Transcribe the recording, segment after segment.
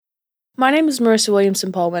My name is Marissa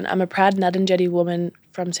Williamson Pohlman. I'm a proud Ngarrindjeri woman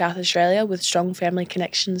from South Australia with strong family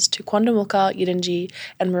connections to Quandamooka, Yidinji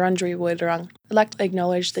and Wurundjeri Woi-wurrung. I'd like to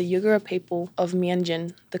acknowledge the Yugara people of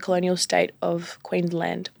Meanjin, the colonial state of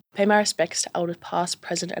Queensland. Pay my respects to elders past,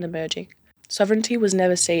 present and emerging. Sovereignty was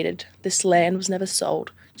never ceded. This land was never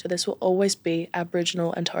sold. So this will always be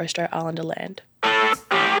Aboriginal and Torres Strait Islander land.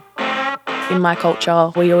 In my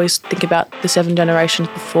culture, we always think about the 7 generations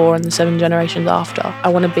before and the 7 generations after. I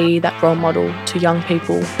want to be that role model to young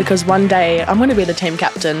people because one day I'm going to be the team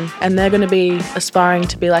captain and they're going to be aspiring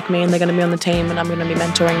to be like me and they're going to be on the team and I'm going to be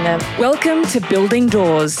mentoring them. Welcome to Building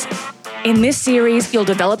Doors. In this series, you'll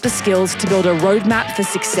develop the skills to build a roadmap for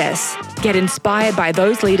success, get inspired by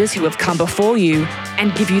those leaders who have come before you,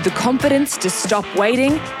 and give you the confidence to stop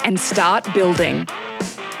waiting and start building.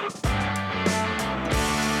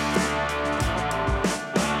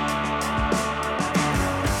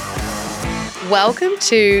 Welcome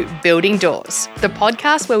to Building Doors, the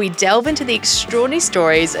podcast where we delve into the extraordinary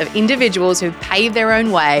stories of individuals who've paved their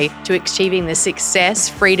own way to achieving the success,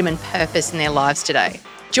 freedom and purpose in their lives today.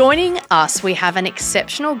 Joining us, we have an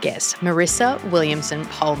exceptional guest, Marissa Williamson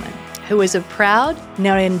Pohlman, who is a proud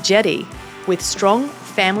Ngarrindjeri with strong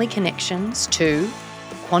family connections to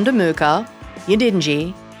Quandamooka,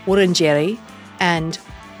 Yidinji, Wurundjeri and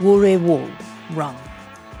Woi-wurrung.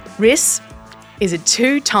 Riss is a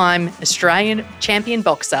 2-time Australian champion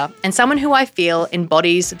boxer and someone who I feel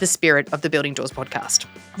embodies the spirit of the Building Doors podcast.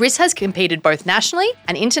 Riss has competed both nationally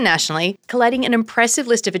and internationally, collating an impressive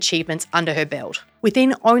list of achievements under her belt.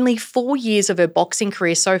 Within only 4 years of her boxing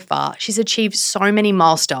career so far, she's achieved so many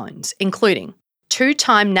milestones, including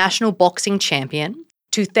 2-time national boxing champion,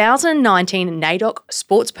 2019 NAIDOC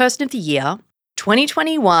Sportsperson of the Year,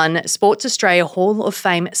 2021 Sports Australia Hall of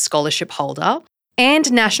Fame scholarship holder,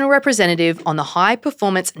 and national representative on the High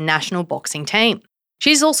Performance National Boxing Team.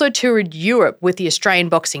 She's also toured Europe with the Australian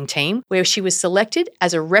boxing team, where she was selected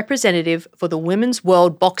as a representative for the Women's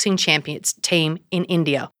World Boxing Champions team in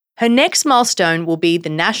India. Her next milestone will be the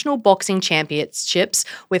National Boxing Championships,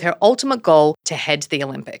 with her ultimate goal to head to the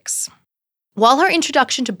Olympics. While her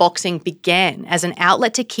introduction to boxing began as an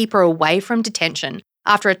outlet to keep her away from detention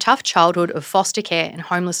after a tough childhood of foster care and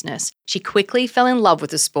homelessness, she quickly fell in love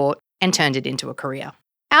with the sport and turned it into a career.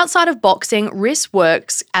 Outside of boxing, Riss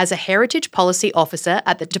works as a Heritage Policy Officer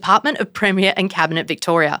at the Department of Premier and Cabinet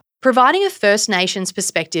Victoria, providing a First Nations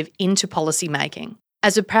perspective into policy making.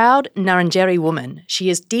 As a proud Ngarrindjeri woman, she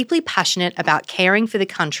is deeply passionate about caring for the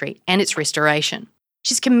country and its restoration.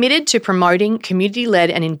 She's committed to promoting community-led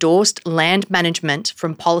and endorsed land management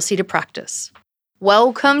from policy to practice.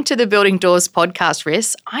 Welcome to the Building Doors podcast,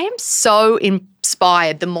 Riss. I am so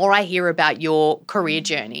inspired the more I hear about your career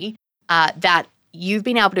journey, that you've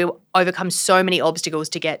been able to overcome so many obstacles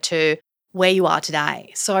to get to where you are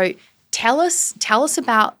today. So tell us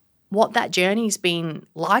about what that journey's been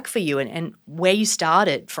like for you and where you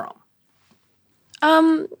started from.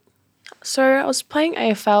 So I was playing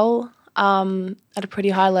AFL at a pretty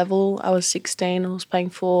high level. I was 16. I was playing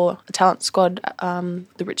for a talent squad,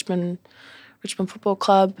 the Richmond Football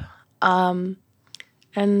Club, and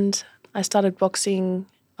I started boxing.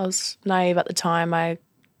 I was naive at the time. I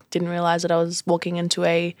didn't realise that I was walking into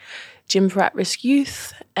a gym for at-risk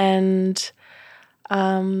youth, and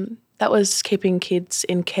that was keeping kids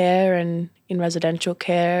in care and in residential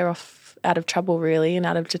care, out of trouble really and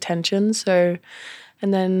out of detention. So,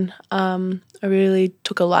 and then I really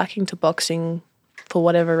took a liking to boxing for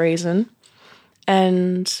whatever reason,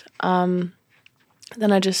 and then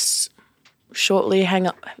I just shortly hanged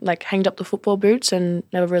up the football boots and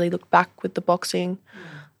never really looked back with the boxing.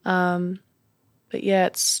 But yeah,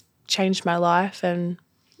 it's changed my life, and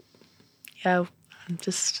yeah, I'm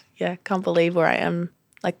just can't believe where I am.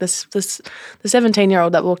 Like the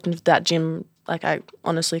 17-year-old that walked into that gym, like I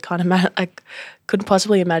honestly can't imagine. I couldn't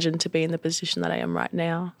possibly imagine to be in the position that I am right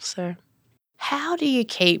now. So, how do you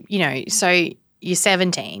keep? So you're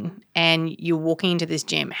 17 and you're walking into this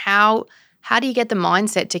gym. How do you get the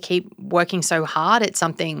mindset to keep working so hard at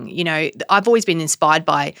something? I've always been inspired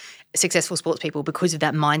by successful sports people because of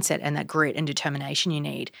that mindset and that grit and determination you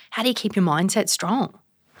need. How do you keep your mindset strong?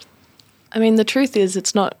 I mean, the truth is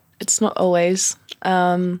it's not always.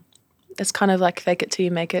 It's kind of like fake it till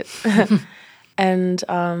you make it. And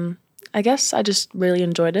I guess I just really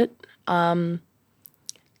enjoyed it. And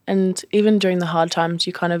even during the hard times,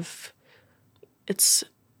 you kind of, it's,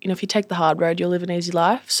 if you take the hard road, you'll live an easy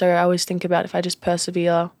life. So I always think about if I just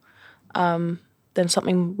persevere, then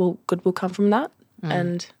something good will come from that.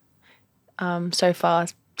 And so far,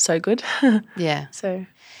 so good. Yeah. So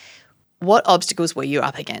what obstacles were you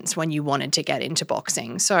up against when you wanted to get into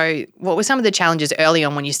boxing? So what were some of the challenges early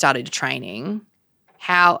on when you started training?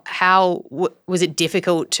 How was it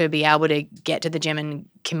difficult to be able to get to the gym and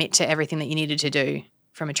commit to everything that you needed to do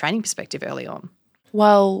from a training perspective early on?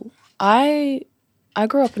 Well, I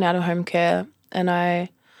grew up in out-of-home care, and I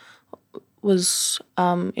was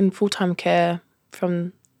in full-time care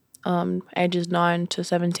from ages 9 to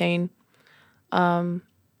 17.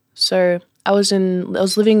 So I was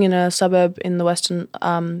living in a suburb in the western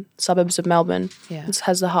suburbs of Melbourne. Yeah. This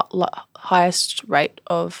has the highest rate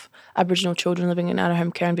of Aboriginal children living in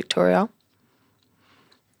out-of-home care in Victoria.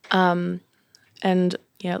 And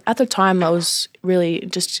at the time, it was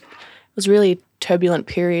really turbulent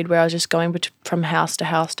period where I was just going from house to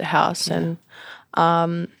house to house, and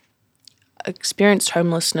experienced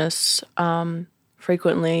homelessness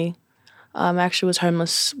frequently. I actually was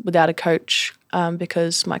homeless without a coach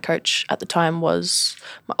because my coach at the time was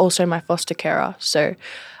also my foster carer. So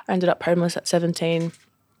I ended up homeless at 17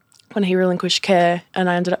 when he relinquished care, and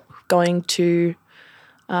I ended up going to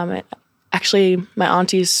actually my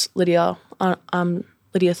auntie's Lydia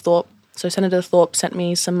Thorpe. So Senator Thorpe sent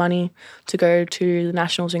me some money to go to the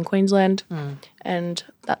Nationals in Queensland, and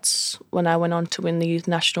that's when I went on to win the youth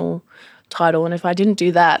national title. And if I didn't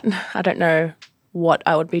do that, I don't know what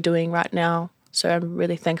I would be doing right now. So I'm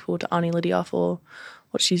really thankful to Auntie Lydia for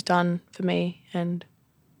what she's done for me. And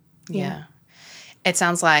yeah. It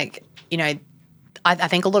sounds like, I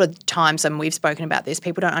think a lot of times, and we've spoken about this,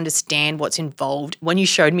 people don't understand what's involved. When you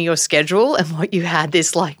showed me your schedule and what you had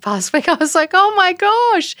this past week, I was like, oh my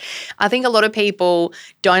gosh. I think a lot of people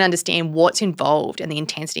don't understand what's involved and the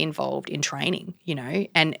intensity involved in training,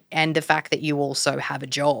 and the fact that you also have a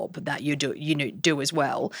job that you do as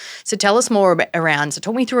well. So tell us more around, so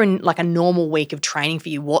talk me through a normal week of training for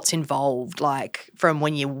you, what's involved, from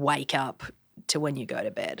when you wake up to when you go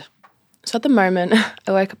to bed. So at the moment,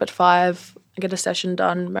 I wake up at 5, I get a session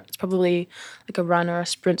done. It's probably like a run or a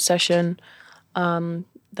sprint session. Then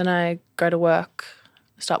I go to work,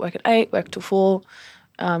 start work at 8, work till 4,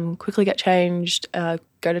 quickly get changed, go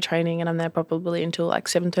to training, and I'm there probably until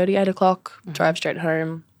 7:30, 8 o'clock, drive straight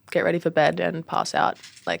home, get ready for bed and pass out.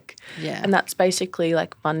 And that's basically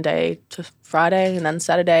Monday to Friday, and then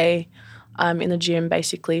Saturday I'm in the gym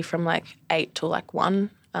basically from 8 till 1,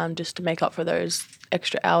 just to make up for those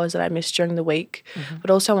extra hours that I missed during the week.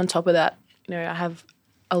 But also on top of that, I have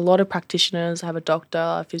a lot of practitioners. I have a doctor,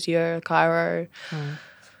 a physio, a chiro,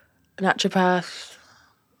 a naturopath,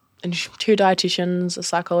 and 2 dietitians, a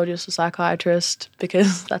psychologist, a psychiatrist,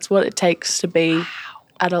 because that's what it takes to be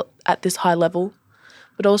at this high level.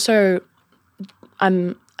 But also,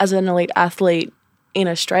 as an elite athlete in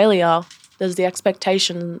Australia, there's the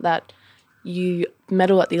expectation that you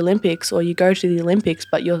medal at the Olympics or you go to the Olympics,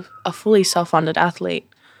 but you're a fully self-funded athlete.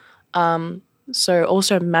 So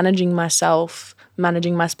also managing myself,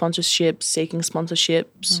 managing my sponsorships, seeking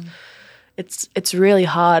sponsorships, it's really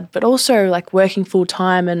hard. But also working full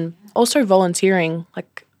time and also volunteering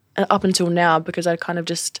up until now, because I kind of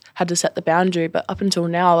just had to set the boundary. But up until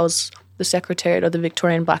now, I was the secretariat of the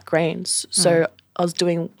Victorian Black Greens. So I was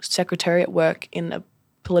doing secretariat work in a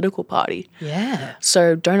political party. Yeah.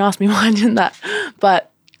 So don't ask me why I did that.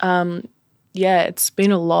 But it's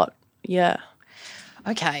been a lot. Yeah.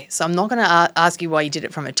 Okay, so I'm not going to ask you why you did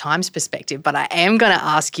it from a times perspective, but I am going to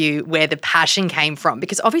ask you where the passion came from,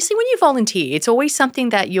 because obviously when you volunteer, it's always something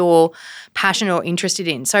that you're passionate or interested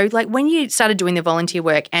in. So when you started doing the volunteer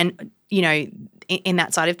work and, in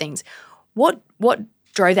that side of things, what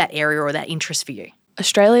drove that area or that interest for you?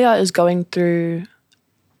 Australia is going through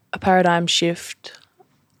a paradigm shift.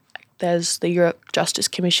 There's the Europe Justice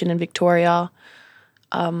Commission in Victoria,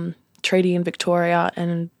 treaty in Victoria,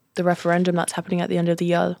 and the referendum that's happening at the end of the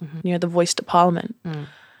year, the voice to Parliament.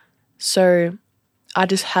 So I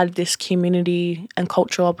just had this community and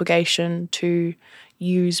cultural obligation to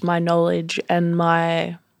use my knowledge and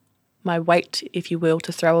my weight, if you will,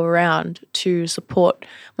 to throw around to support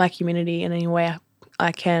my community in any way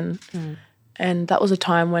I can. And that was a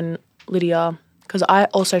time when Lydia, because I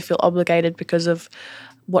also feel obligated because of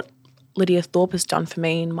what Lydia Thorpe has done for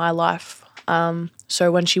me in my life.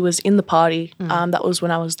 So when she was in the party, that was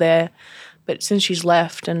when I was there. But since she's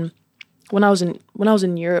left, and when I was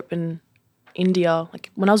in Europe and India,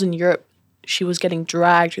 when I was in Europe, she was getting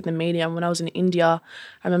dragged in the media. And when I was in India,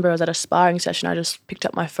 I remember I was at a sparring session. I just picked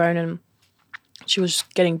up my phone and she was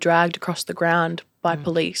getting dragged across the ground by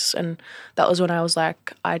police. And that was when I was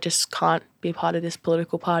like, I just can't be part of this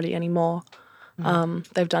political party anymore.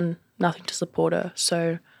 They've done nothing to support her.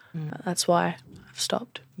 So that's why I've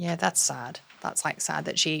stopped. Yeah, that's sad. That's sad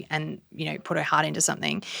that she put her heart into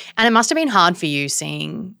something. And it must have been hard for you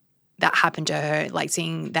seeing that happened to her, like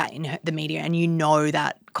seeing that in the media, and you know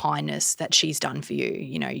that kindness that she's done for you,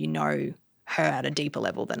 you know her at a deeper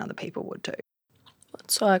level than other people would too.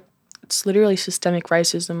 It's like, it's literally systemic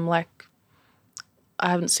racism. Like, I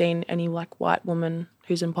haven't seen any like white woman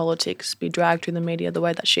who's in politics be dragged through the media the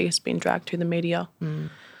way that she has been dragged through the media.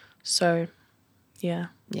 So, yeah.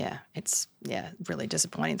 Yeah, it's really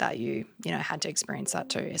disappointing that you had to experience that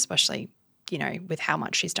too, especially, with how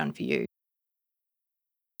much she's done for you.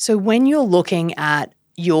 So when you're looking at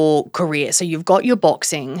your career, so you've got your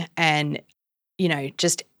boxing and,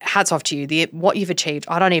 just hats off to you. What you've achieved,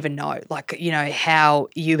 I don't even know, like, how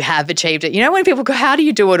you have achieved it. When people go, how do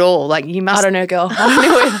you do it all? Like you must. I don't know, girl. I don't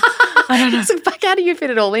know either. I don't know. So how do you fit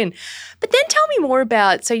it all in? But then tell me more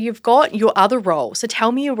about, so you've got your other role. So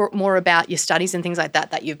tell me more about your studies and things like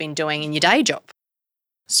that you've been doing in your day job.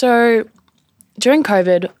 So during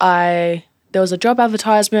COVID, there was a job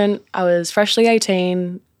advertisement. I was freshly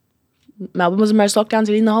 18. Melbourne was the most lockdown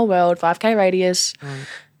city in the whole world, 5K radius.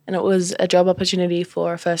 And it was a job opportunity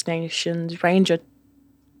for a First Nations ranger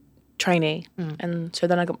trainee. And so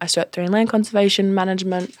then I got my Cert 3 in land conservation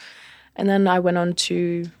management. And then I went on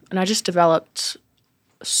and I just developed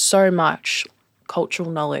so much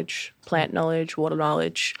cultural knowledge, plant knowledge, water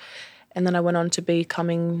knowledge. And then I went on to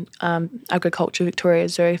becoming Agriculture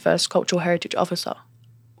Victoria's very first cultural heritage officer,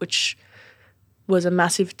 which was a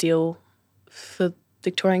massive deal for the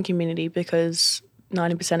Victorian community because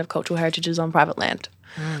 90% of cultural heritage is on private land.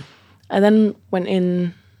 I then went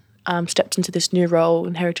in, stepped into this new role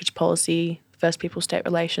in heritage policy, First People State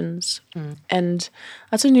Relations, and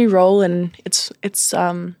that's a new role, and it's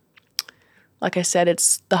like I said,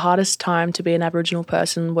 it's the hardest time to be an Aboriginal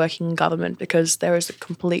person working in government because there is a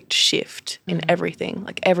complete shift in everything.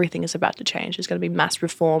 Like everything is about to change. There's going to be mass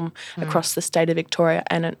reform across the state of Victoria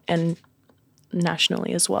and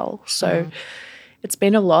nationally as well. So it's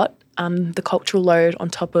been a lot. The cultural load on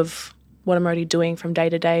top of what I'm already doing from day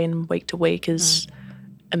to day and week to week is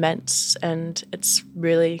immense, and it's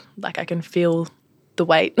really like I can feel the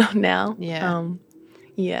weight now.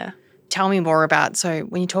 Yeah. Tell me more about, so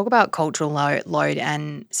when you talk about cultural load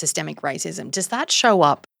and systemic racism, does that show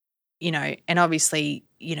up, and obviously,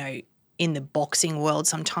 in the boxing world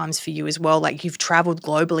sometimes for you as well, like you've traveled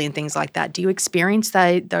globally and things like that. Do you experience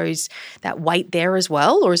that weight there as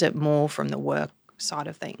well, or is it more from the work side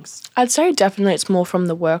of things? I'd say definitely it's more from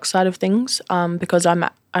the work side of things because I'm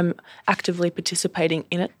actively participating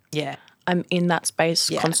in it. Yeah. I'm in that space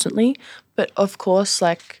constantly. But of course,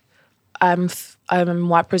 like I'm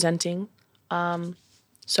white presenting,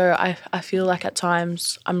 so I feel like at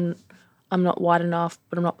times I'm not white enough,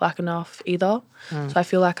 but I'm not black enough either. So I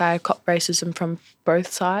feel like I cop racism from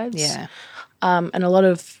both sides. Yeah. And a lot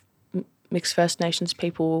of mixed First Nations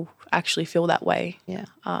people actually feel that way. Yeah.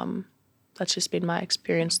 That's just been my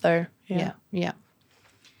experience though. Yeah.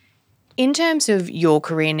 In terms of your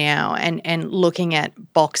career now and looking at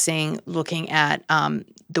boxing, looking at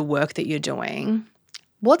the work that you're doing,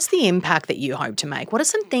 what's the impact that you hope to make? What are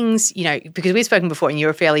some things, because we've spoken before and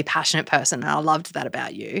you're a fairly passionate person and I loved that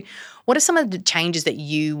about you. What are some of the changes that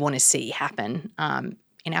you want to see happen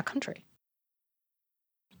in our country?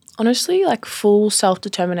 Honestly, like full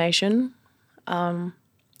self-determination.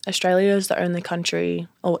 Australia is the only country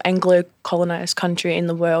or Anglo-colonised country in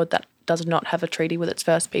the world that does not have a treaty with its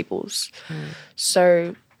First Peoples.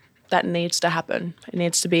 So that needs to happen. It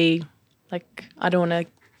needs to be, like, I don't want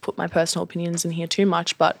to put my personal opinions in here too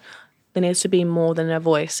much, but there needs to be more than a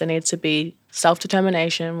voice. There needs to be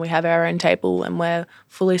self-determination. We have our own table and we're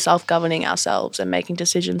fully self-governing ourselves and making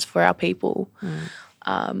decisions for our people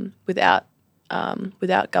without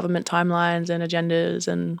government timelines and agendas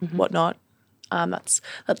and whatnot.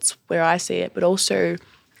 That's where I see it, but also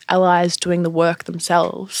allies doing the work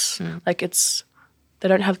themselves. Like they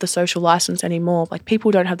don't have the social license anymore. Like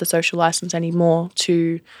people don't have the social license anymore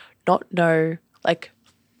to not know, like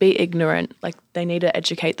be ignorant. Like they need to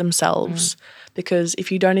educate themselves because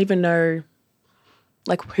if you don't even know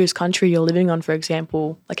like whose country you're living on, for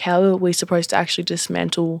example, like how are we supposed to actually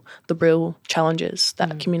dismantle the real challenges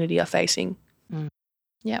that a community are facing?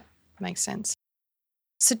 Yeah, makes sense.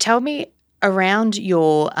 So tell me, around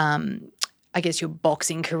your, I guess, your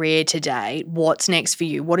boxing career today, what's next for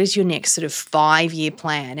you? What is your next sort of 5-year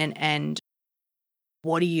plan and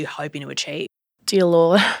what are you hoping to achieve? Dear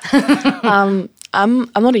Lord. I'm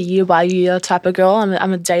not a year-by-year type of girl.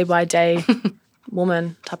 I'm a day-by-day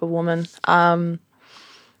type of woman.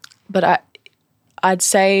 But I'd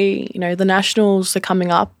say, the nationals are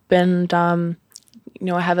coming up and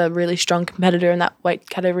I have a really strong competitor in that weight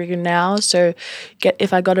category now. So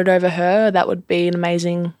if I got it over her, that would be an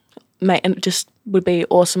amazing and it just would be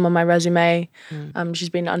awesome on my resume. She's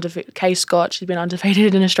been Kay Scott. She's been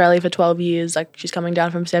undefeated in Australia for 12 years. Like, she's coming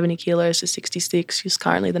down from 70 kilos to 66. She's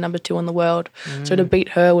currently the number 2 in the world. So to beat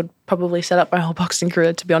her would probably set up my whole boxing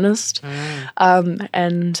career, to be honest.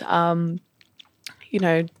 You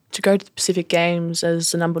know, to go to the Pacific Games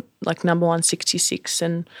as the number 166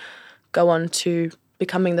 and go on to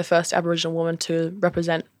becoming the first Aboriginal woman to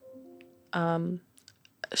represent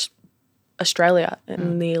Australia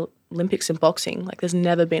in the Olympics in boxing. Like, there's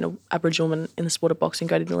never been an Aboriginal woman in the sport of boxing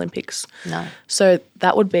go to the Olympics. No. So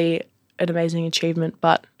that would be an amazing achievement.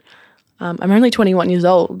 But I'm only 21 years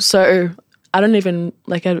old, so I don't even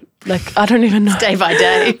I don't even know. It's day by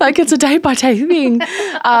day. Like, it's a day by day thing. But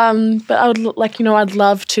I would I'd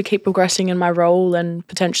love to keep progressing in my role and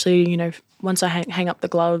potentially, you know, once I hang up the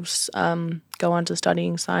gloves, go on to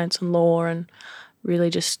studying science and law and really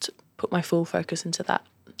just put my full focus into that.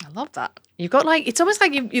 I love that. You've got it's almost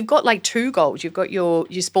like you've got like 2 goals. You've got your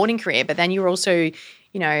sporting career, but then you're also,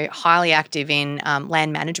 you know, highly active in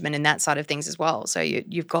land management and that side of things as well. So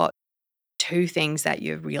you've got 2 things that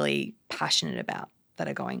you're really passionate about that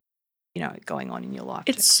are going on in your life.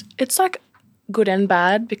 It's like good and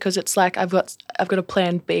bad, because it's like I've got a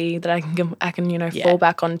plan B that I can fall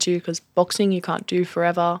back onto, because boxing you can't do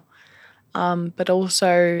forever. But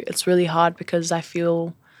also it's really hard because I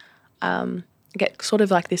feel get sort of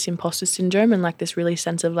like this imposter syndrome and like this really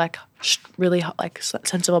sense of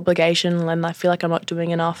sense of obligation, and I feel like I'm not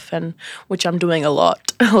doing enough, and which I'm doing a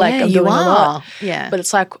lot. I'm doing a lot. Yeah. But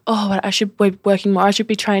it's like, oh, I should be working more. I should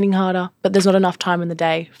be training harder. But there's not enough time in the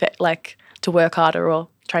day for, to work harder or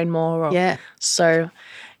train more. So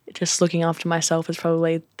just looking after myself is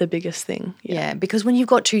probably the biggest thing. Yeah, because when you've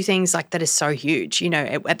got 2 things like that is so huge, you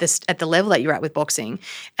know, at the level that you're at with boxing,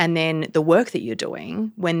 and then the work that you're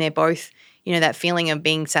doing, when they're both, you know, that feeling of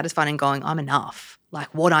being satisfied and going, I'm enough.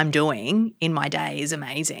 Like, what I'm doing in my day is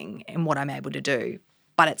amazing and what I'm able to do.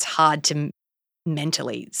 But it's hard to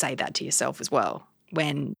mentally say that to yourself as well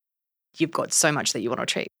when you've got so much that you want to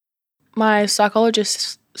achieve. My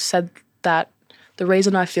psychologist said that the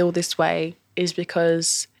reason I feel this way is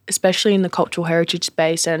because, especially in the cultural heritage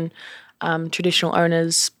space and traditional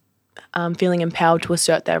owners feeling empowered to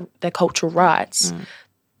assert their cultural rights,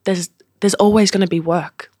 there's always going to be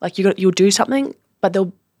work. Like, you'll do something, but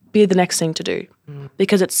there'll be the next thing to do,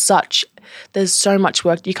 because there's so much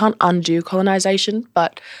work. You can't undo colonization,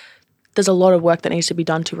 but there's a lot of work that needs to be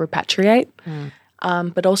done to repatriate.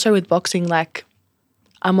 But also with boxing, like,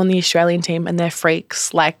 I'm on the Australian team and they're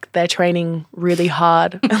freaks. Like, they're training really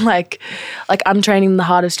hard. like I'm training the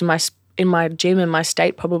hardest in my gym in my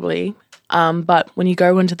state probably. But when you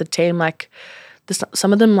go into the team, like,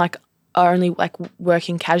 some of them like are only like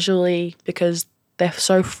working casually because they're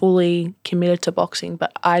so fully committed to boxing.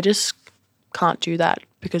 But I just can't do that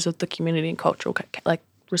because of the community and cultural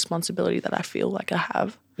responsibility that I feel like I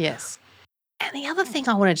have. Yes. And the other thing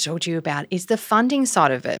I wanted to talk to you about is the funding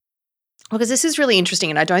side of it, because this is really interesting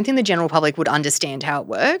and I don't think the general public would understand how it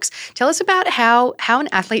works. Tell us about how an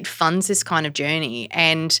athlete funds this kind of journey,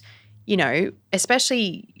 and, you know,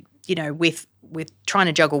 especially, you know, with trying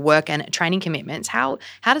to juggle work and training commitments, how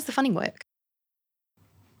does the funding work?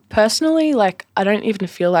 Personally, like, I don't even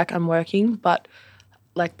feel like I'm working, but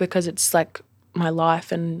like, because it's like my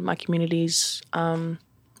life and my community's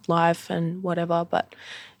life and whatever. But,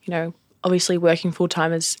 you know, obviously working full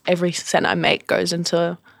time is every cent I make goes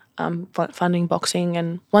into funding boxing.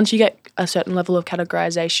 And once you get a certain level of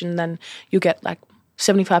categorization, then you get like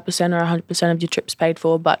 75% or 100% of your trips paid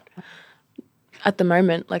for. But at the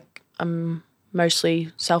moment, like, I'm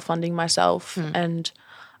mostly self-funding myself. And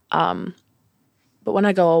but when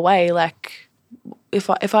I go away, like,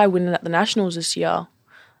 if I win at the Nationals this year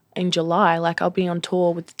in July, like, I'll be on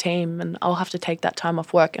tour with the team and I'll have to take that time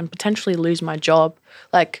off work and potentially lose my job.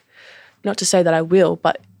 Like, not to say that I will,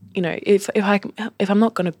 but, you know, if I'm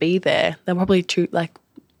not going to be there, they'll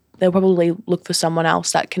probably look for someone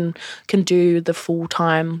else that can do the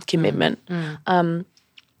full-time commitment.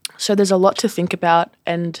 So there's a lot to think about,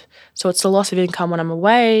 and so it's the loss of income when I'm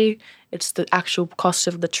away, it's the actual cost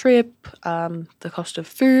of the trip, the cost of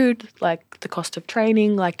food, like the cost of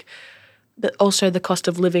training, like also the cost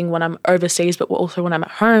of living when I'm overseas, but also when I'm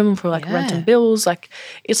at home for like rent and bills. Like,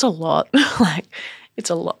 it's a lot. Like,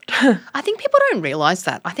 it's a lot. I think people don't realise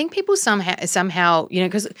that. I think people somehow, you know,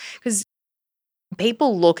 because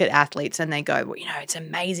people look at athletes and they go, well, you know, it's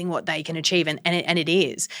amazing what they can achieve, and it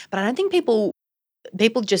is. But I don't think people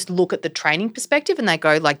just look at the training perspective and they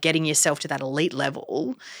go, like, getting yourself to that elite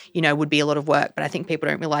level, you know, would be a lot of work. But I think people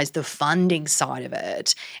don't realise the funding side of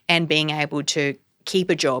it, and being able to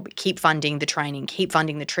keep a job, keep funding the training, keep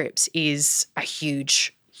funding the trips is a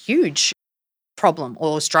huge, huge problem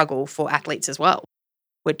or struggle for athletes as well,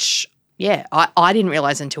 which, yeah, I didn't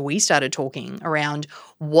realize until we started talking around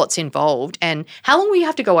what's involved. And how long will you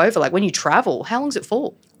have to go over? Like when you travel, how long is it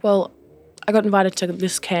for? Well, I got invited to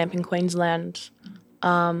this camp in Queensland,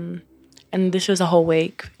 and this was a whole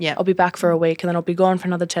week. Yeah. I'll be back for a week, and then I'll be gone for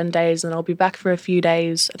another 10 days, and then I'll be back for a few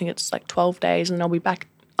days. I think it's like 12 days, and then I'll be back.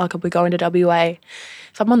 Like I'll be going to WA.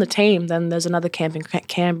 If I'm on the team, then there's another camp in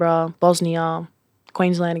Canberra, Bosnia,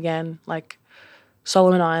 Queensland again, like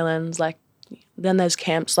Solomon Islands. Like then there's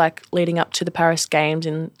camps like leading up to the Paris Games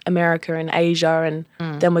in America and Asia,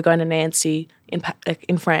 and then we're going to Nancy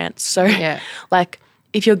in France. So like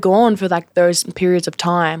if you're gone for like those periods of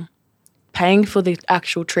time, paying for the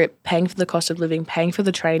actual trip, paying for the cost of living, paying for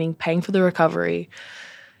the training, paying for the recovery,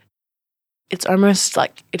 it's almost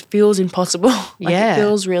like it feels impossible. It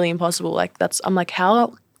feels really impossible. Like I'm like,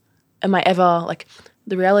 how am I ever, like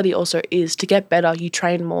the reality also is to get better, you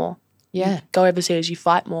train more. Yeah. You go overseas, you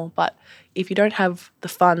fight more. But if you don't have the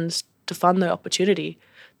funds to fund the opportunity,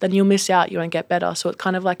 then you'll miss out, you won't get better. So it's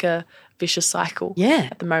kind of like a vicious cycle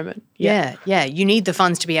at the moment. Yeah. You need the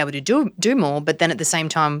funds to be able to do more, but then at the same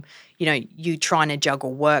time, you know, you trying to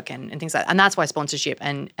juggle work and things like that. And that's why sponsorship,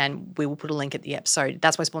 and we will put a link at the episode,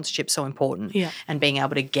 that's why sponsorship's so important and being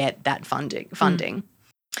able to get that funding.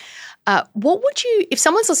 What would you, if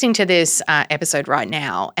someone's listening to this episode right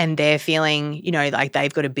now and they're feeling, you know, like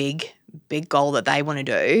they've got a big goal that they want to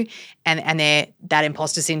do and that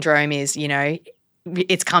imposter syndrome is, you know,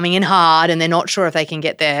 it's coming in hard and they're not sure if they can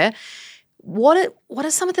get there, what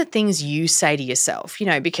are some of the things you say to yourself? You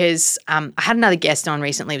know, because I had another guest on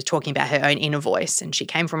recently who was talking about her own inner voice, and she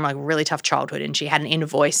came from like a really tough childhood and she had an inner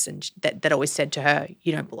voice and that always said to her,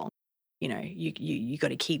 you don't belong. You know, you got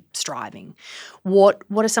to keep striving. What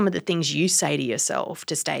are some of the things you say to yourself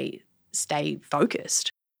to stay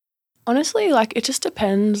focused? Honestly, like it just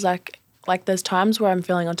depends. Like there's times where I'm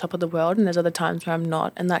feeling on top of the world and there's other times where I'm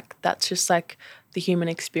not. And that's just like the human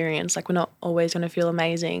experience. Like we're not always going to feel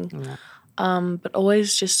amazing. But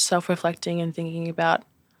always just self-reflecting and thinking about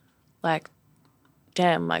like,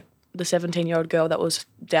 damn, like the 17-year-old girl that was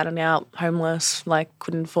down and out, homeless, like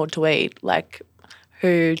couldn't afford to eat, like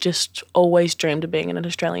who just always dreamed of being an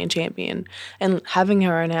Australian champion, and having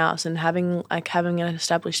her own house and having an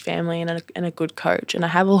established family and a good coach. And I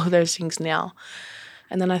have all of those things now.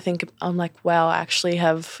 And then I'm like, wow, I actually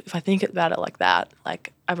have, if I think about it like that,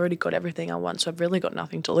 like I've already got everything I want, so I've really got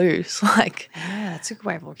nothing to lose. Like, yeah, that's a good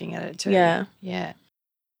way of looking at it too. Yeah.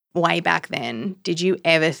 Way back then, did you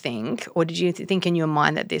ever think, or did you think in your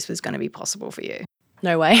mind that this was going to be possible for you?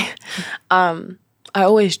 No way. I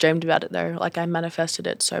always dreamed about it though. Like I manifested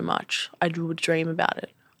it so much. I would dream about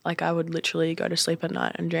it. Like I would literally go to sleep at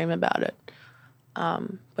night and dream about it.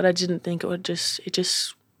 But I didn't think it would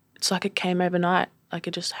it's like it came overnight. Like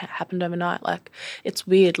it just happened overnight. Like it's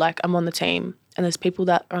weird. Like I'm on the team and there's people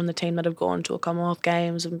that are on the team that have gone to a Commonwealth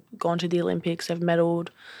Games and gone to the Olympics, have medalled.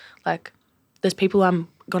 Like there's people I'm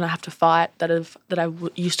going to have to fight that I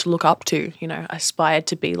used to look up to, you know, aspired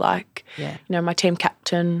to be like. Yeah. You know, my team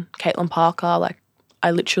captain, Caitlin Parker, like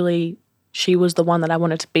she was the one that I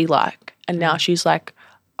wanted to be like. And now she's like,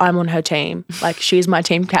 I'm on her team. Like she's my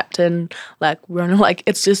team captain. Like we're on, like,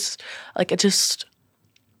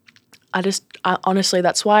 I honestly,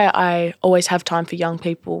 that's why I always have time for young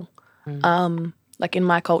people. Like in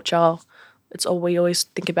my culture, we always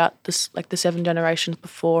think about this, like the 7 generations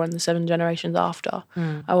before and the 7 generations after.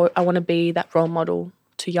 I want to be that role model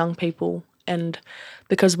to young people. And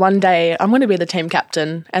because one day I'm going to be the team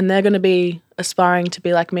captain and they're going to be aspiring to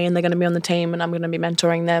be like me and they're going to be on the team and I'm going to be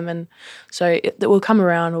mentoring them. And so it will come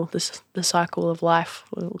around, or the cycle of life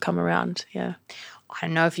will come around, yeah. I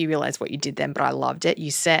don't know if you realised what you did then, but I loved it.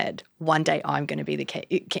 You said, one day I'm going to be the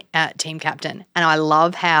team captain. And I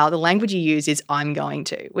love how the language you use is I'm going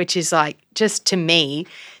to, which is like, just to me,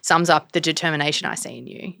 sums up the determination I see in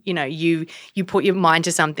you. You know, you put your mind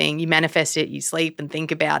to something, you manifest it, you sleep and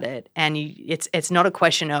think about it. And it's not a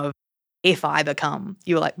question of if I become,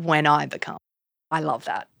 you're like, when I become. I love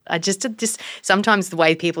that. I just sometimes the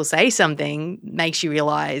way people say something makes you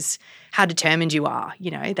realise how determined you are, you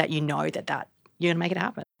know that you're going to make it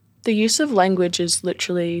happen. The use of language is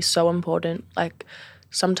literally so important. Like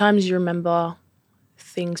sometimes you remember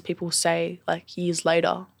things people say like years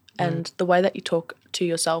later, and the way that you talk to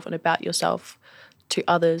yourself and about yourself to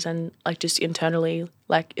others and like just internally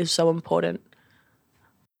like is so important.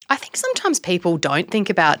 I think sometimes people don't think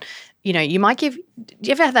about, you know, do you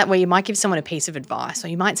ever have that where you might give someone a piece of advice or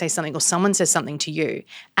you might say something or someone says something to you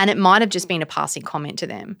and it might have just been a passing comment to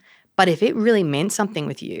them. But if it really meant something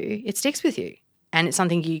with you, it sticks with you. and it's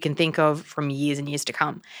something you can think of from years and years to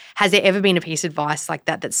come. Has there ever been a piece of advice like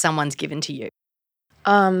that someone's given to you?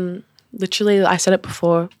 Literally, I said it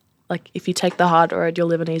before, like, if you take the hard road, you'll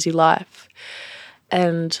live an easy life.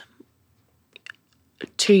 And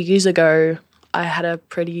 2 years ago, I had a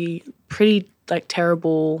pretty like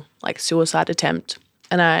terrible like suicide attempt,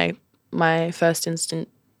 and my first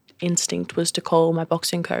instinct was to call my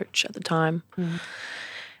boxing coach at the time.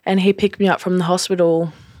 And he picked me up from the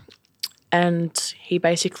hospital, and he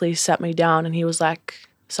basically sat me down and he was like,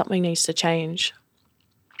 something needs to change.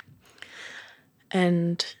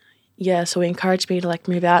 And yeah, so he encouraged me to like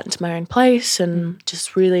move out into my own place and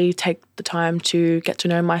just really take the time to get to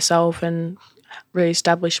know myself and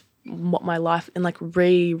reestablish what my life and like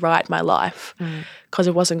rewrite my life, because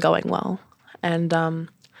it wasn't going well. And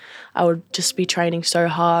I would just be training so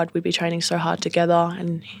hard. We'd be training so hard together,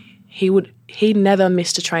 and he never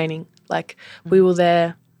missed a training. Like we were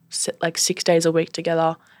there like 6 days a week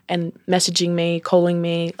together and messaging me, calling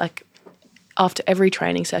me like after every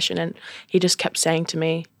training session. And he just kept saying to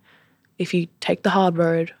me, if you take the hard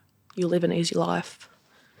road, you'll live an easy life.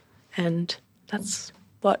 And that's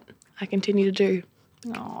what I continue to do.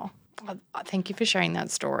 Oh, thank you for sharing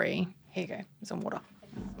that story. Here you go, some water.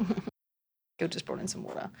 Gil just brought in some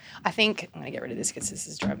water. I think I'm going to get rid of this because this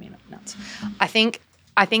is driving me nuts. I think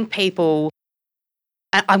people,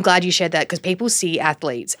 I'm glad you shared that, because people see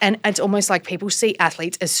athletes, and it's almost like people see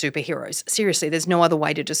athletes as superheroes. Seriously, there's no other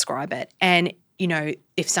way to describe it. And, you know,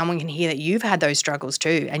 if someone can hear that you've had those struggles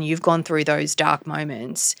too, and you've gone through those dark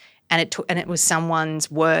moments, and it was someone's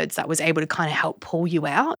words that was able to kind of help pull you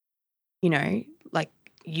out, you know, like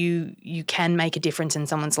you can make a difference in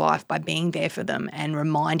someone's life by being there for them and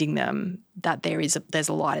reminding them that there's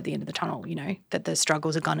a light at the end of the tunnel, you know, that the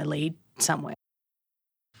struggles are going to lead somewhere.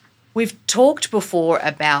 We've talked before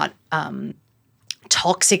about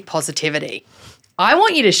toxic positivity. I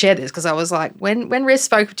want you to share this, because I was like, when Riz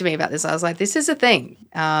spoke to me about this, I was like, this is a thing.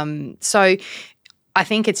 So I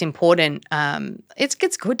think it's important. It's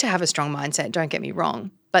good to have a strong mindset, don't get me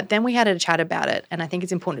wrong. But then we had a chat about it, and I think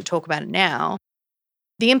it's important to talk about it now.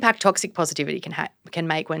 The impact toxic positivity can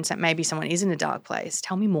make when maybe someone is in a dark place.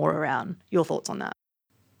 Tell me more around your thoughts on that.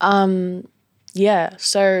 Yeah,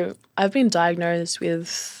 so I've been diagnosed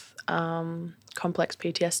with complex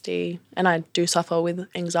PTSD, and I do suffer with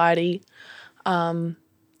anxiety. And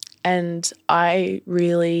I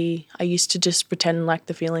used to just pretend like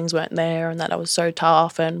the feelings weren't there and that I was so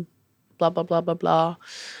tough and blah, blah, blah, blah, blah.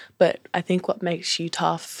 But I think what makes you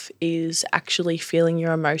tough is actually feeling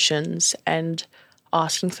your emotions and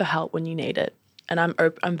asking for help when you need it. And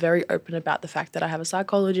I'm very open about the fact that I have a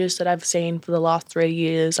psychologist that I've seen for the last 3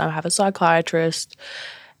 years. I have a psychiatrist,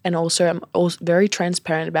 and also I'm also very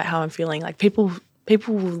transparent about how I'm feeling. Like people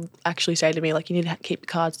will actually say to me, like, you need to keep your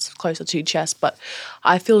cards closer to your chest. But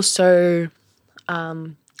I feel so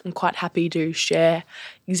I'm quite happy to share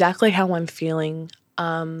exactly how I'm feeling,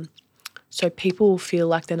 so people feel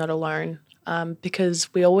like they're not alone,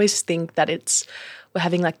 because we always think that we're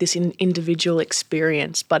having like this individual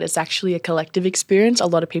experience, but it's actually a collective experience. A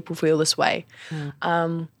lot of people feel this way.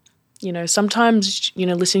 You know, sometimes, you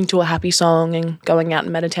know, listening to a happy song and going out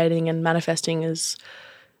and meditating and manifesting is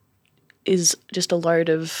just a load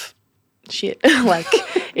of shit. Like,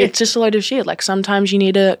 it's just a load of shit. Like, sometimes you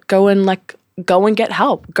need to go and get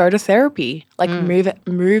help, go to therapy, like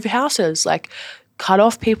move houses, like cut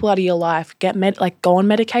off people out of your life, go on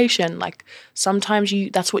medication. Like, sometimes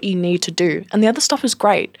that's what you need to do. And the other stuff is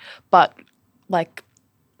great, but like,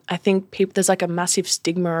 I think there's like a massive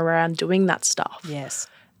stigma around doing that stuff. Yes.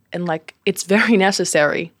 And like, it's very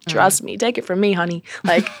necessary. Trust me, take it from me, honey.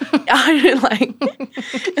 Like,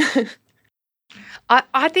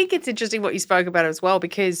 I think it's interesting what you spoke about as well,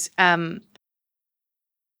 because a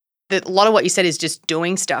lot of what you said is just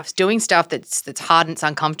doing stuff that's hard and it's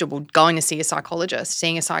uncomfortable, going to see a psychologist,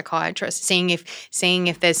 seeing a psychiatrist, seeing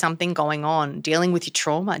if there's something going on, dealing with your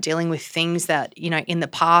trauma, dealing with things that, you know, in the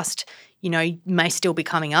past, you know, may still be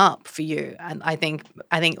coming up for you. And I think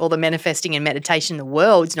all the manifesting and meditation in the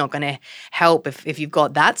world's not going to help if you've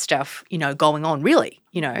got that stuff, you know, going on, really,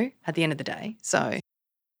 you know, at the end of the day. So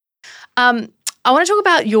I want to talk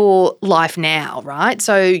about your life now, right?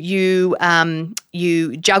 So you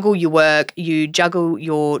juggle your work, you juggle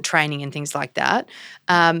your training and things like that.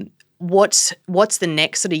 What's the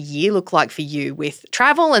next sort of year look like for you with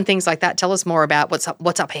travel and things like that? Tell us more about what's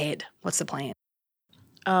up ahead. What's the plan?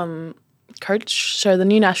 So the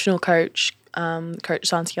new national coach, Coach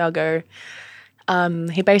Santiago,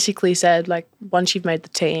 he basically said, like, once you've made the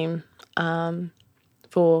team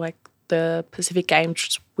for like the Pacific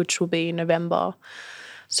Games, which will be in November.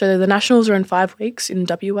 So the nationals are in 5 weeks in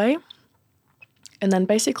WA. And then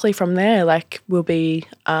basically from there, like we'll be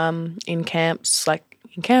in camps like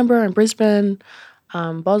in Canberra and Brisbane,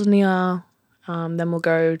 Bosnia. Then we'll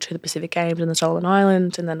go to the Pacific Games in the Solomon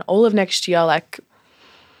Islands, and then all of next year, like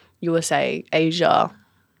USA, Asia,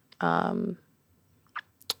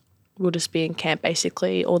 we'll just be in camp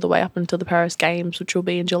basically all the way up until the Paris Games, which will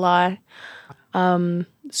be in July. So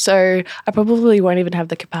I probably won't even have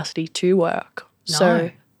the capacity to work. No.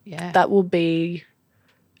 So Yeah. that will be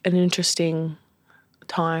an interesting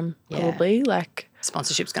time probably. Like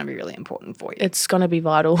Sponsorship's going to be really important for you. it's going to be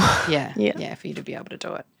vital. Yeah. Yeah. Yeah, for you to be able to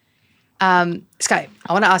do it. Sky,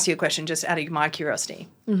 I want to ask you a question just out of my curiosity.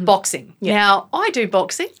 Boxing. Yeah. Now, I do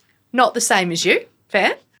boxing, not the same as you,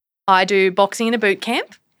 fair. I do boxing in a boot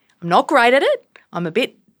camp. I'm not great at it. I'm a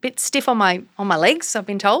bit stiff on my legs, I've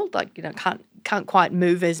been told. Like, can't quite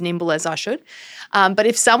move as nimble as I should. But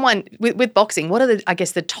if someone with boxing, what are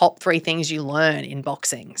the top 3 things you learn in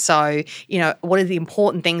boxing? So, what are the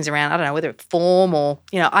important things around, I don't know, whether it's form or,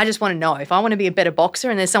 I just want to know if I want to be a better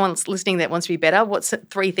boxer and there's someone listening that wants to be better, what's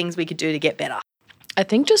 3 things we could do to get better? I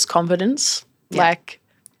think just confidence. Yeah. Like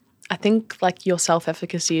I think like your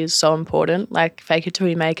self-efficacy is so important. Like fake it till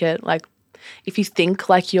you make it. Like if you think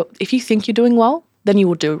you're doing well, then you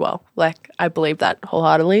will do well. Like I believe that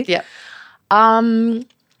wholeheartedly. Yeah. I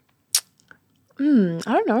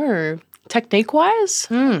don't know. Technique-wise?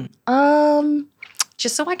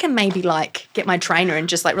 Just so I can maybe like get my trainer and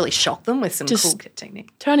just like really shock them with some cool technique.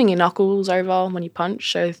 Turning your knuckles over when you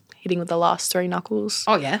punch, so hitting with the last 3 knuckles.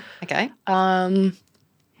 Oh, yeah. Okay. And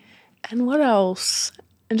what else?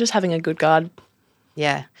 And just having a good guard.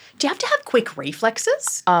 Yeah. Do you have to have quick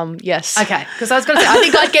reflexes? Yes. Okay. Because I was going to say, I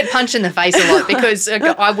think I'd get punched in the face a lot because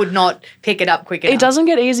I would not pick it up quick enough. It doesn't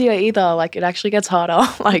get easier either. Like it actually gets harder.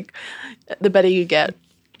 Like the better you get.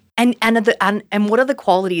 And what are the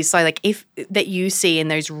qualities? So like that you see in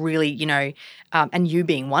those really, and you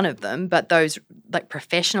being one of them, but those like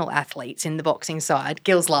professional athletes in the boxing side.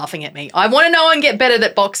 Gil's laughing at me. I want to know and get better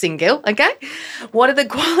at boxing, Gil. Okay. What are the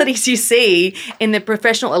qualities you see in the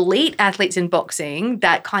professional elite athletes in boxing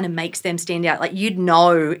that kind of makes them stand out? Like in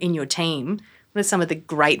your team, what are some of the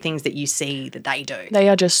great things that you see that they do? They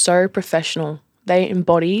are just so professional. They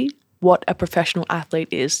embody what a professional athlete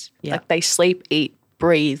is. Yeah. Like they sleep, eat,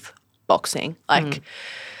 breathe boxing.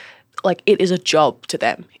 Like it is a job to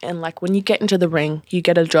them. And like when you get into the ring, you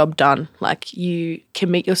get a job done. Like you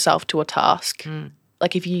commit yourself to a task.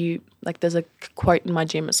 Like if you, like there's a quote in my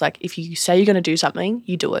gym, it's like if you say you're going to do something,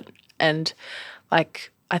 you do it. And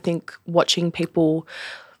like I think watching people,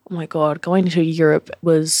 oh my God, going to Europe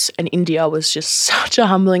and India was just such a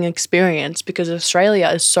humbling experience because Australia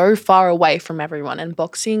is so far away from everyone, and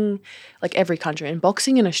boxing, like every country, and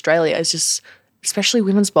boxing in Australia is just, especially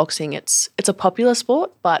women's boxing, it's a popular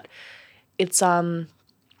sport, but it's a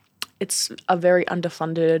very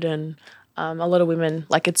underfunded, and a lot of women,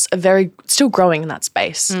 like it's still growing in that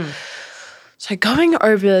space. So going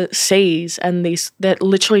overseas, and they're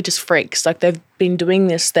literally just freaks. Like they've been doing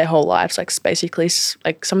this their whole lives. Like basically,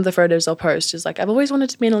 like some of the photos I'll post is like, I've always wanted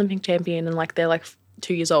to be an Olympic champion, and like they're like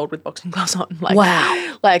 2 years old with boxing gloves on. Like,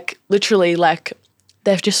 wow. Like literally, like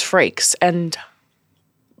they're just freaks, and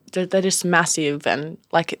they're just massive, and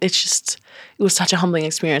like it was such a humbling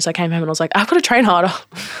experience. I came home and I was like, I've got to train harder.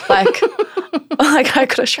 Like I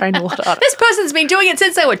could have trained a lot harder. This person's been doing it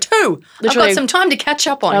since they were 2. Literally, I've got some time to catch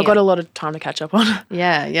up on. I've got a lot of time to catch up on.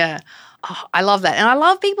 Yeah. Oh, I love that. And I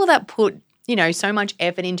love people that put, so much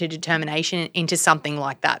effort into determination into something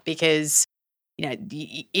like that, because,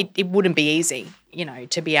 it wouldn't be easy,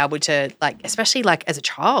 to be able to, like, especially like as a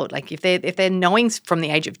child, like if they're knowing from the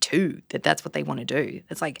age of 2 that that's what they want to do,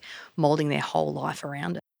 it's like molding their whole life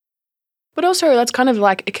around it. But also that's kind of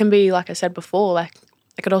like, it can be, like I said before, like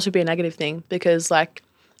it could also be a negative thing, because like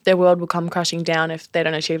their world will come crashing down if they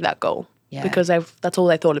don't achieve that goal. Yeah. Because that's all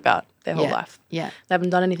they thought about their whole life. Yeah. They haven't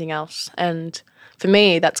done anything else. And for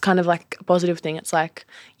me, that's kind of like a positive thing. It's like,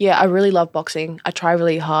 yeah, I really love boxing. I try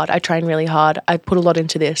really hard. I train really hard. I put a lot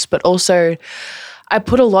into this, but also I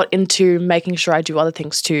put a lot into making sure I do other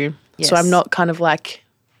things too. Yes. So I'm not kind of like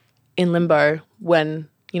in limbo when,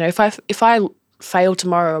 if I fail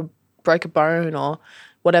tomorrow or broke a bone or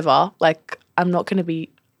whatever, like I'm not going to be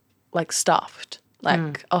like stuffed.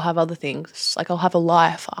 Like I'll have other things. Like I'll have a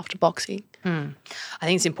life after boxing. I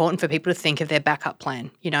think it's important for people to think of their backup plan,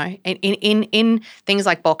 in things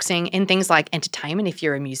like boxing, in things like entertainment. If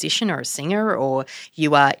you're a musician or a singer or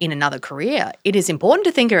you are in another career, it is important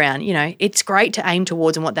to think around, it's great to aim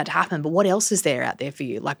towards and want that to happen, but what else is there out there for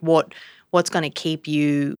you? Like what's going to keep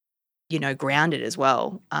you, grounded as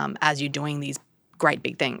well, as you're doing these great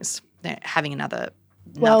big things, having another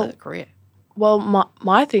career. Well,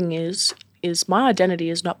 my thing is, is my identity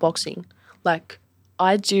is not boxing. Like,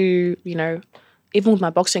 I do, even with my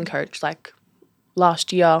boxing coach, like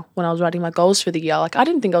last year when I was writing my goals for the year, like I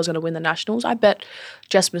didn't think I was going to win the nationals. I bet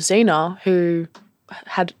Jess Messina, who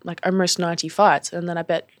had like almost 90 fights, and then I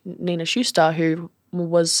bet Nina Schuster, who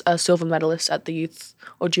was a silver medalist at the youth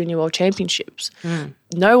or junior world championships.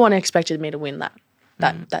 No one expected me to win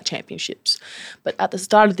that championships. But at the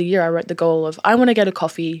start of the year, I wrote the goal of I want to get a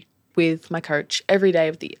coffee with my coach every day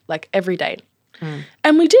of the every day.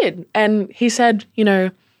 And we did. And he said,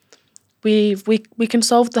 we can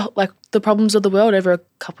solve the problems of the world over a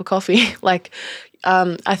cup of coffee.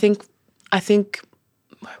 I think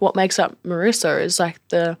what makes up Marissa is like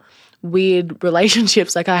the weird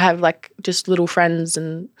relationships. Like I have like just little friends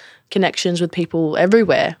and connections with people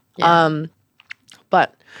everywhere. Yeah.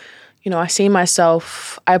 But I see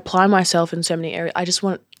myself, I apply myself in so many areas. I just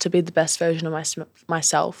want to be the best version of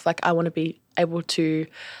myself. Like I want to be able to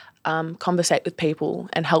conversate with people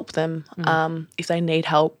and help them if they need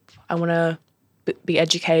help. I want to be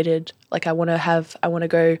educated. Like I want to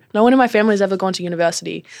go, no one in my family has ever gone to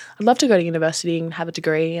university. I'd love to go to university and have a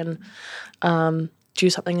degree and do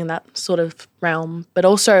something in that sort of realm. But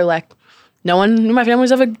also like no one in my family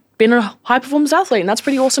has ever been a high performance athlete, and that's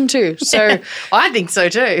pretty awesome too. So I think so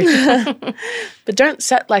too. But don't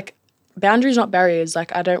set like boundaries, not barriers.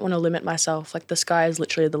 Like I don't want to limit myself. Like the sky is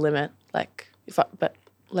literally the limit. Like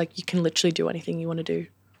you can literally do anything you want to do.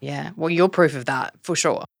 Yeah. Well, you're proof of that for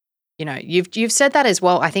sure. You've said that as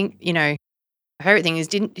well. I think, my favorite thing is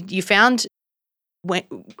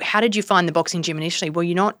how did you find the boxing gym initially?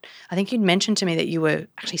 Well, I think you'd mentioned to me that you were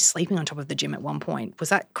actually sleeping on top of the gym at one point. Was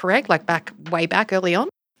that correct? Like way back early on?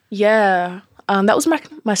 Yeah. That was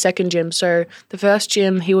my second gym. So the first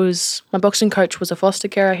gym, my boxing coach was a foster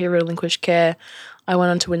carer. He relinquished care. I went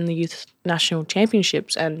on to win the youth national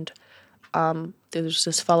championships, and there was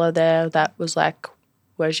this fella there that was like,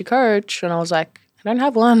 "Where's your coach?" And I was like, "I don't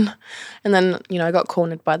have one." And then, I got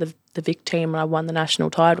cornered by the Vic team and I won the national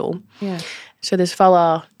title. Yeah. So this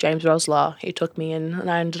fella, James Rosler, he took me in,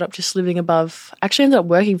 and I ended up just living above. Actually ended up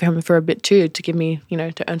working for him for a bit too to give me,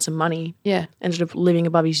 to earn some money. Yeah. Ended up living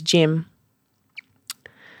above his gym.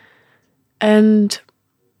 And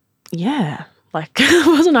it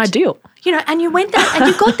wasn't ideal. And you went there and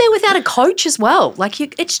you got there without a coach as well. Like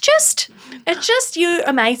it's just you're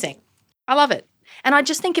amazing. I love it. And I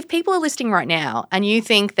just think if people are listening right now and you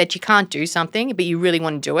think that you can't do something but you really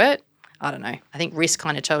want to do it, I don't know. I think risk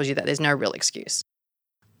kind of tells you that there's no real excuse.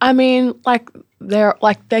 I mean, there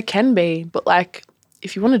can be, but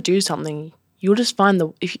if you want to do something, you'll just find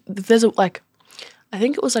if there's I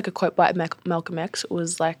think it was a quote by Malcolm X. It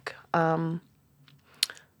was by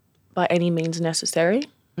any means necessary.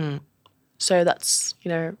 So that's,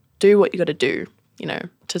 do what you got to do,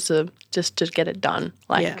 just to get it done.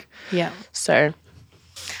 Yeah. So.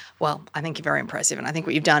 Well, I think you're very impressive, and I think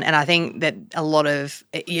what you've done, and I think that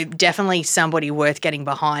you're definitely somebody worth getting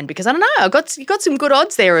behind, because I don't know, you got some good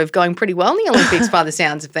odds there of going pretty well in the Olympics by the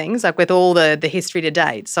sounds of things, like with all the history to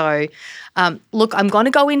date. So, look, I'm going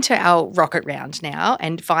to go into our rocket round now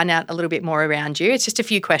and find out a little bit more around you. It's just a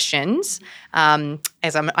few questions,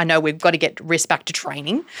 as I know we've got to get Riss back to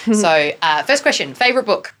training. So, first question: favorite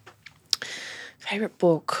book? Favorite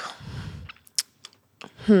book?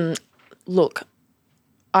 Look.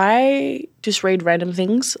 I just read random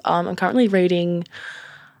things. I'm currently reading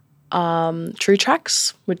True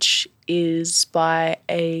Tracks, which is by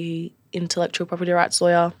a intellectual property rights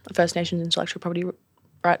lawyer, a First Nations intellectual property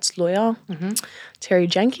rights lawyer, Terry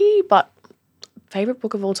Jenke. But favourite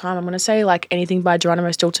book of all time, I'm going to say anything by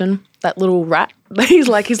Geronimo Stilton, that little rat. He's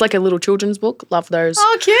like a little children's book. Love those.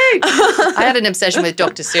 Oh, cute. I had an obsession with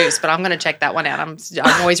Dr. Seuss, but I'm going to check that one out. I'm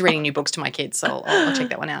always reading new books to my kids, so I'll check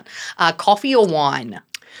that one out. Coffee or wine?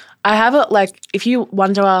 I have it if you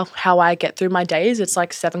wonder how I get through my days, it's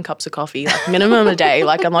 7 cups of coffee, minimum a day.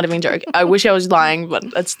 I'm not even joking. I wish I was lying, but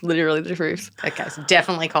that's literally the truth. Okay, so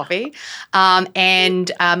definitely coffee.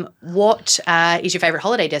 And what is your favourite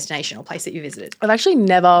holiday destination or place that you visited? I've actually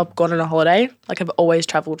never gone on a holiday. I've always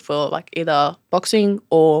travelled for either boxing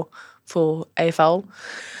or for AFL.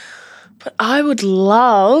 But I would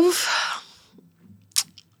love,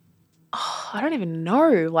 I don't even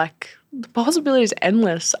know, the possibility is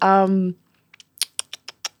endless. I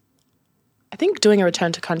think doing a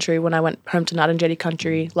return to country when I went home to Ngarrindjeri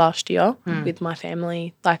country last year with my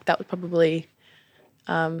family, that was probably,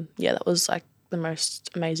 that was the most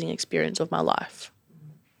amazing experience of my life.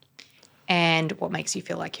 And what makes you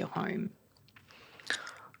feel like you're home?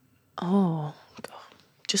 Oh, God.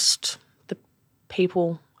 Just the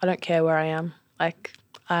people. I don't care where I am.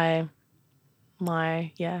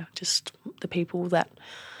 Just the people that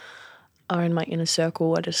are in my inner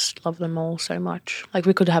circle. I just love them all so much. Like,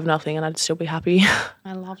 we could have nothing and I'd still be happy.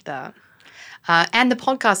 I love that. And the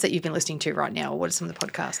podcast that you've been listening to right now, what are some of the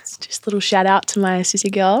podcasts? Just a little shout out to my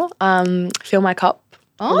sissy girl, Fill My Cup,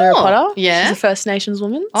 Oh, Lyra Potter. yeah. She's a First Nations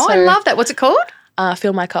woman. Oh, I love that. What's it called?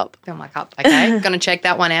 Fill My Cup. Fill My Cup. Okay, going to check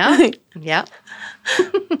that one out. Yeah.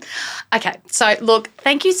 Okay, so look,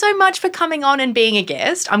 thank you so much for coming on and being a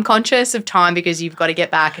guest. I'm conscious of time because you've got to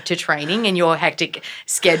get back to training and your hectic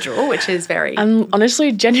schedule, which is very... I'm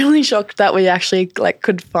honestly genuinely shocked that we actually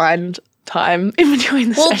could find time in between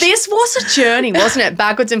the sessions. This was a journey, wasn't it?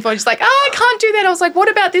 Backwards and forwards. Like, I can't do that. I was like, what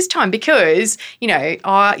about this time? Because,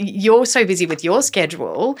 you're so busy with your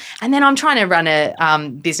schedule and then I'm trying to run a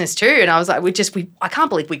business too. And I was like, I can't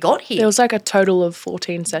believe we got here. There was like a total of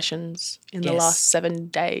 14 sessions in the last 7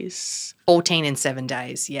 days. 14 in 7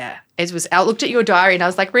 days, yeah. I looked at your diary and I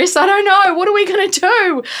was like, Riss, I don't know. What are we going to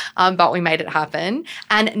do? But we made it happen.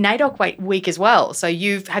 And NAIDOC week as well. So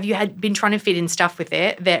have you been trying to fit in stuff with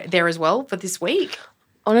there as well for this week?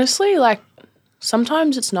 Honestly,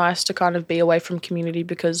 sometimes it's nice to kind of be away from community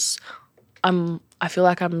because I feel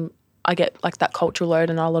like I get that cultural load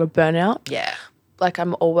and a lot of burnout. Yeah.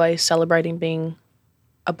 I'm always celebrating being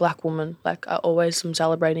a Black woman. I always am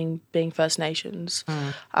celebrating being First Nations.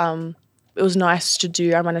 It was nice to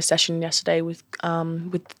do. I ran a session yesterday with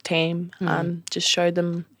the team. Just showed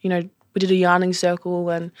them, we did a yarning circle,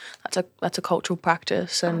 and that's a cultural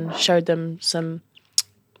practice, and showed them some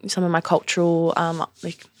of my cultural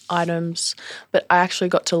items. But I actually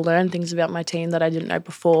got to learn things about my team that I didn't know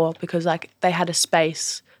before because they had a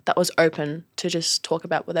space that was open to just talk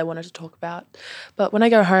about what they wanted to talk about. But when I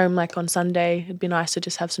go home, on Sunday, it'd be nice to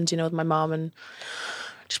just have some dinner with my mum and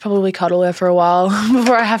just probably cuddle her for a while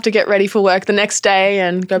before I have to get ready for work the next day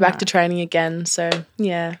and go back to training again. So,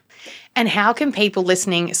 yeah. And how can people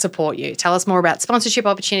listening support you? Tell us more about sponsorship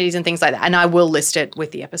opportunities and things like that. And I will list it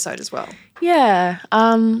with the episode as well. Yeah.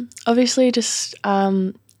 Obviously, just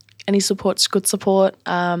any support's good support.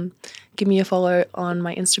 Give me a follow on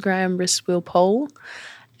my Instagram, RissWillPole.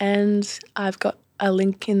 And I've got a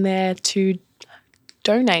link in there to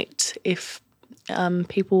donate if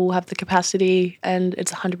people have the capacity, and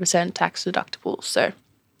it's 100% tax deductible. So,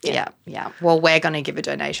 yeah. Well, we're going to give a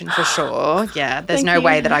donation for sure. Yeah, there's no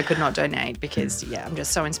way that I could not donate because, I'm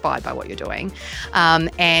just so inspired by what you're doing.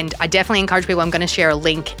 And I definitely encourage people. I'm going to share a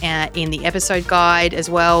link in the episode guide as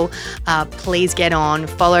well. Please get on,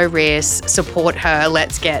 follow Riss, support her.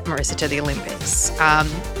 Let's get Marissa to the Olympics.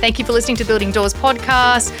 Thank you for listening to Building Doors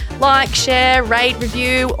podcast. Like, share, rate,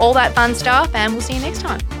 review, all that fun stuff, and we'll see you next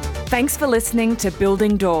time. Thanks for listening to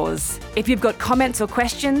Building Doors. If you've got comments or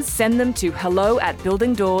questions, send them to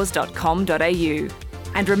hello@buildingdoors.com.au.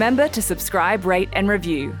 And remember to subscribe, rate, and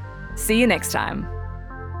review. See you next time.